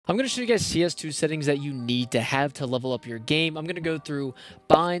I'm going to show you guys CS2 settings that you need to have to level up your game. I'm going to go through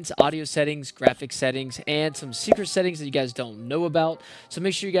binds, audio settings, graphic settings, and some secret settings that you guys don't know about. So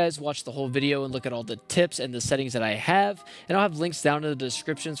make sure you guys watch the whole video and look at all the tips and the settings that I have. And I'll have links down in the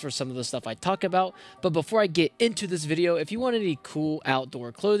descriptions for some of the stuff I talk about. But before I get into this video, if you want any cool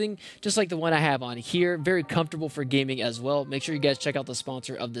outdoor clothing, just like the one I have on here, very comfortable for gaming as well, make sure you guys check out the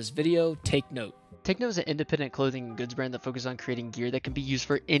sponsor of this video, Take Note. Take Note is an independent clothing and goods brand that focuses on creating gear that can be used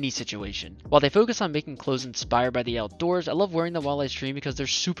for any situation. While they focus on making clothes inspired by the outdoors, I love wearing them while I stream because they're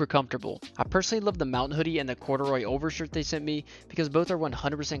super comfortable. I personally love the mountain hoodie and the corduroy overshirt they sent me because both are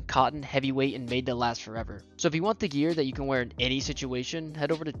 100% cotton, heavyweight, and made to last forever. So if you want the gear that you can wear in any situation,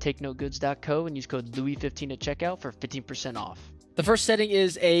 head over to takenotegoods.co and use code Louis15 at checkout for 15% off. The first setting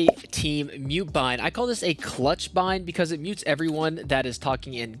is a team mute bind. I call this a clutch bind because it mutes everyone that is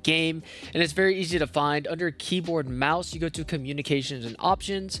talking in game, and it's very easy to find. Under keyboard mouse, you go to communications and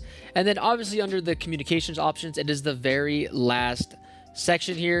options, and then obviously under the communications options, it is the very last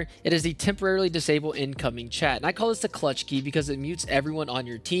section here. It is the temporarily disable incoming chat, and I call this the clutch key because it mutes everyone on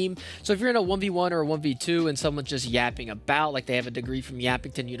your team. So if you're in a 1v1 or a 1v2 and someone's just yapping about like they have a degree from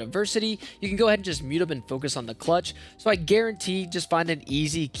Yappington University, you can go ahead and just mute them and focus on the clutch. So I guarantee just find an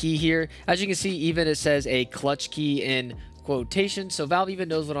easy key here. As you can see, even it says a clutch key in quotation, so Valve even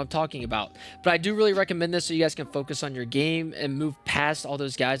knows what I'm talking about. But I do really recommend this so you guys can focus on your game and move past all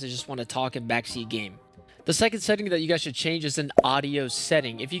those guys that just want to talk and backseat game. The second setting that you guys should change is an audio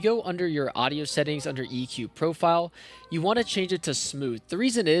setting. If you go under your audio settings under EQ profile, you want to change it to smooth. The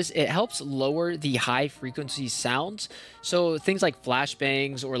reason is it helps lower the high frequency sounds. So things like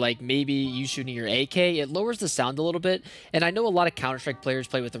flashbangs or like maybe you shooting your AK, it lowers the sound a little bit. And I know a lot of Counter-Strike players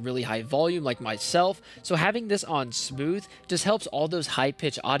play with a really high volume like myself. So having this on smooth just helps all those high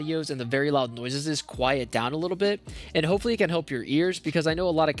pitch audios and the very loud noises quiet down a little bit. And hopefully it can help your ears because I know a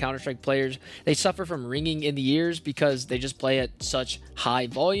lot of Counter-Strike players, they suffer from ringing in the ears because they just play at such high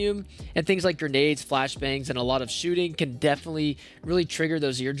volume, and things like grenades, flashbangs, and a lot of shooting can definitely really trigger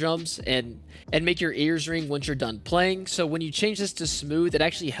those eardrums and make your ears ring once you're done playing. So when you change this to smooth, it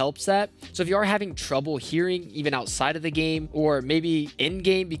actually helps that. So if you are having trouble hearing even outside of the game or maybe in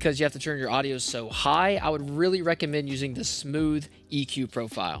game because you have to turn your audio so high, I would really recommend using the smooth EQ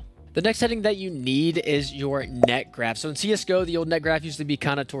profile. The next setting that you need is your net graph. So in CSGO, the old net graph used to be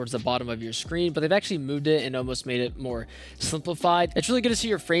kind of towards the bottom of your screen, but they've actually moved it and almost made it more simplified. It's really good to see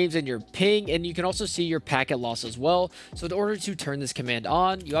your frames and your ping, and you can also see your packet loss as well. So in order to turn this command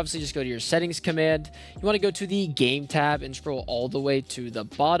on, you obviously just go to your settings command. You want to go to the game tab and scroll all the way to the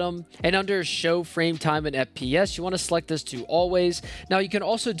bottom. And under show frame time and FPS, you want to select this to always. Now you can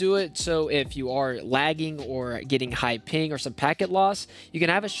also do it so if you are lagging or getting high ping or some packet loss, you can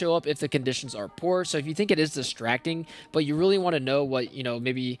have it show up if the conditions are poor. So if you think it is distracting, but you really want to know what,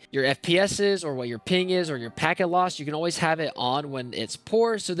 maybe your FPS is or what your ping is or your packet loss, you can always have it on when it's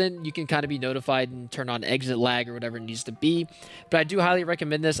poor. So then you can kind of be notified and turn on exit lag or whatever it needs to be. But I do highly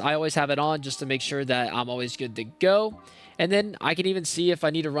recommend this. I always have it on just to make sure that I'm always good to go. And then I can even see if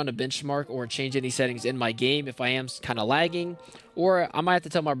I need to run a benchmark or change any settings in my game if I am kind of lagging. Or I might have to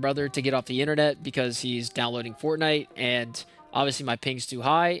tell my brother to get off the internet because he's downloading Fortnite and obviously my ping's too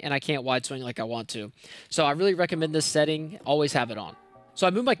high and I can't wide swing like I want to. So I really recommend this setting. Always have it on. So I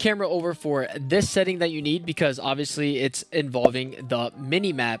moved my camera over for this setting that you need because obviously it's involving the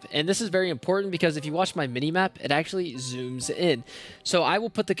mini map. And this is very important because if you watch my mini map, it actually zooms in. So I will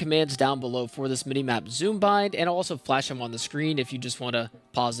put the commands down below for this mini map zoom bind, and I'll also flash them on the screen. If you just want to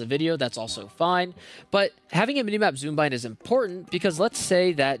pause the video, that's also fine. But having a mini map zoom bind is important because let's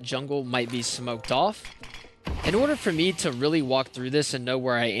say that jungle might be smoked off. In order for me to really walk through this and know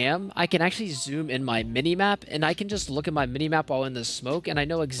where I am, I can actually zoom in my minimap and I can just look at my minimap while in the smoke and I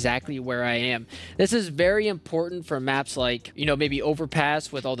know exactly where I am. This is very important for maps like, maybe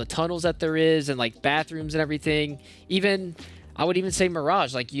Overpass with all the tunnels that there is and like bathrooms and everything. Even, I would even say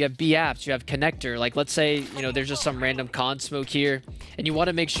Mirage, like you have B-apps, you have Connector. Like let's say, there's just some random con smoke here and you want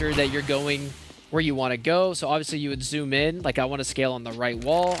to make sure that you're going where you want to go. So obviously you would zoom in, like I want to scale on the right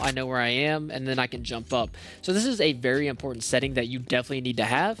wall, I know where I am, and then I can jump up. So this is a very important setting that you definitely need to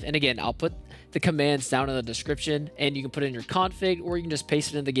have. And again, I'll put the commands down in the description and you can put it in your config or you can just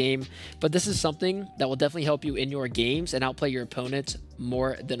paste it in the game. But this is something that will definitely help you in your games and outplay your opponents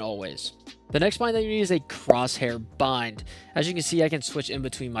more than always. The next bind that you need is a crosshair bind. As you can see, I can switch in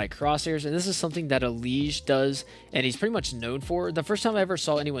between my crosshairs, and this is something that alias does, and he's pretty much known for. The first time I ever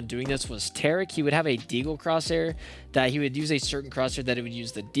saw anyone doing this was Tarek. He would have a deagle crosshair that he would use a certain crosshair that he would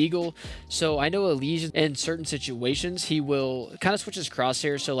use the deagle. So I know alias in certain situations, he will kind of switch his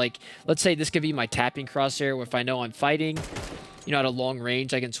crosshair. So like, let's say this could be my tapping crosshair, where if I know I'm fighting, at a long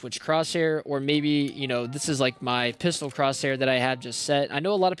range, I can switch crosshair, or maybe, this is like my pistol crosshair that I have just set. I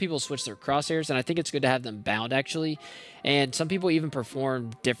know a lot of people switch their crosshairs, and I think it's good to have them bound actually. And some people even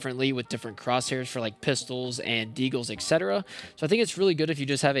perform differently with different crosshairs for like pistols and deagles, etc. So I think it's really good if you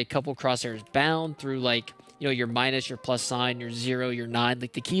just have a couple crosshairs bound through like, your minus, your plus sign, your 0, your 9,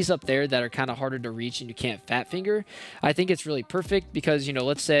 like the keys up there that are kind of harder to reach and you can't fat finger. I think it's really perfect because,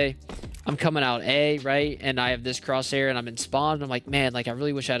 let's say I'm coming out A, right? And I have this crosshair and I'm in spawn. And I'm like, man, like I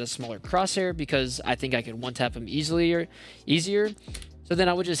really wish I had a smaller crosshair because I think I could one tap him easier. So then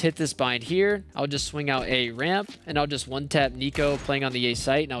I would just hit this bind here. I would just swing out a ramp and I'll just one tap Nico playing on the A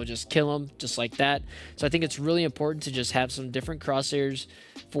site and I would just kill him just like that. So I think it's really important to just have some different crosshairs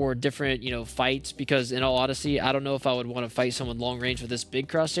for different, fights, because in all honesty, I don't know if I would want to fight someone long range with this big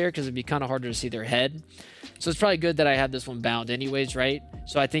crosshair because it'd be kind of harder to see their head. So it's probably good that I have this one bound anyways, right?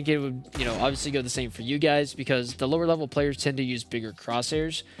 So I think it would, obviously go the same for you guys because the lower level players tend to use bigger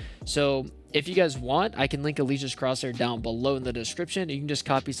crosshairs. So if you guys want, I can link Alicia's crosshair down below in the description. You can just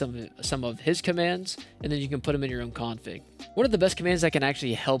copy some of his commands and then you can put them in your own config. One of the best commands that can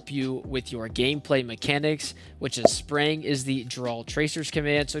actually help you with your gameplay mechanics, which is spraying, is the draw tracers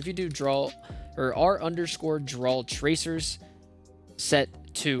command. So if you do draw or r_draw tracers set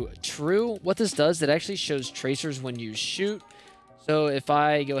to true, what this does, it actually shows tracers when you shoot. So if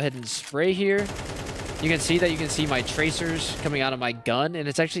I go ahead and spray here, you can see my tracers coming out of my gun, and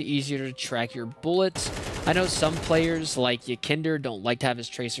it's actually easier to track your bullets. I know some players like Yakinder don't like to have his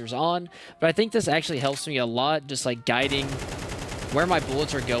tracers on, but I think this actually helps me a lot, just like guiding where my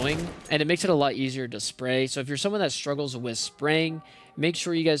bullets are going, and it makes it a lot easier to spray. So if you're someone that struggles with spraying, make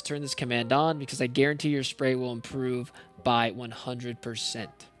sure you guys turn this command on because I guarantee your spray will improve by 100%.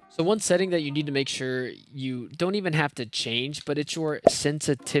 So one setting that you need to make sure you don't even have to change, but it's your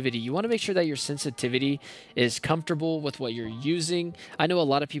sensitivity. You want to make sure that your sensitivity is comfortable with what you're using. I know a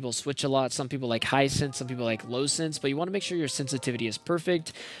lot of people switch a lot. Some people like high sense, some people like low sense, but you want to make sure your sensitivity is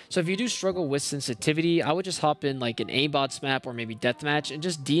perfect. So if you do struggle with sensitivity, I would just hop in like an aimbots map or maybe deathmatch and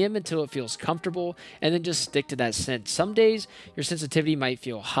just DM until it feels comfortable and then just stick to that sense. Some days your sensitivity might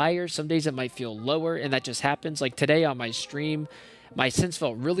feel higher, some days it might feel lower, and that just happens. Like today on my stream, my sense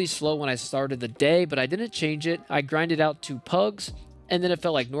felt really slow when I started the day, but I didn't change it. I grinded out 2 pugs, and then it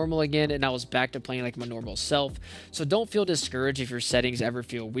felt like normal again, and I was back to playing like my normal self. So don't feel discouraged if your settings ever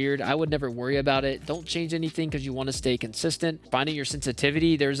feel weird. I would never worry about it. Don't change anything because you want to stay consistent. Finding your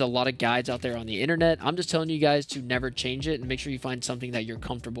sensitivity, there's a lot of guides out there on the internet. I'm just telling you guys to never change it and make sure you find something that you're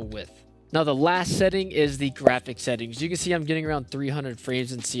comfortable with. Now, the last setting is the graphic settings. You can see I'm getting around 300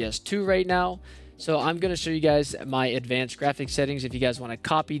 frames in CS2 right now. So I'm going to show you guys my advanced graphic settings if you guys want to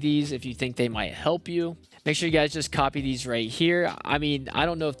copy these, if you think they might help you. Make sure you guys just copy these right here. I mean, I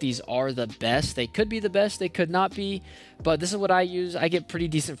don't know if these are the best. They could be the best, they could not be, but this is what I use. I get pretty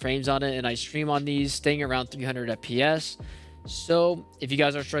decent frames on it and I stream on these, staying around 300 FPS. So if you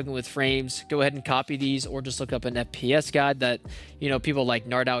guys are struggling with frames, go ahead and copy these or just look up an FPS guide that, people like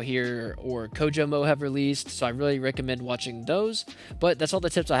nartouthere or cojomo have released. So I really recommend watching those. But that's all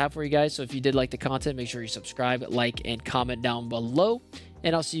the tips I have for you guys. So if you did like the content, make sure you subscribe, like, and comment down below.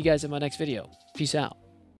 And I'll see you guys in my next video. Peace out.